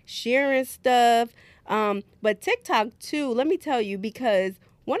here sharing stuff. But TikTok too, let me tell you, because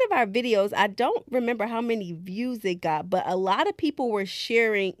one of our videos, I don't remember how many views it got, but a lot of people were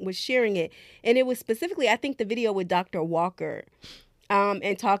sharing it. And it was specifically, I think, the video with Dr. Walker.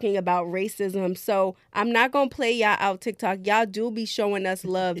 and talking about racism. So I'm not going to play y'all out TikTok. Y'all do be showing us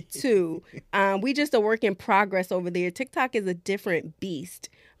love too. We just a work in progress over there. TikTok is a different beast.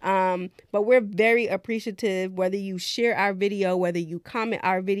 But we're very appreciative whether you share our video, whether you comment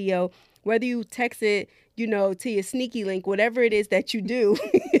our video, whether you text it, to your sneaky link, whatever it is that you do.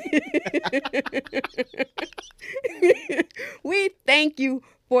 We thank you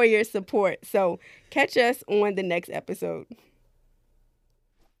for your support. So catch us on the next episode.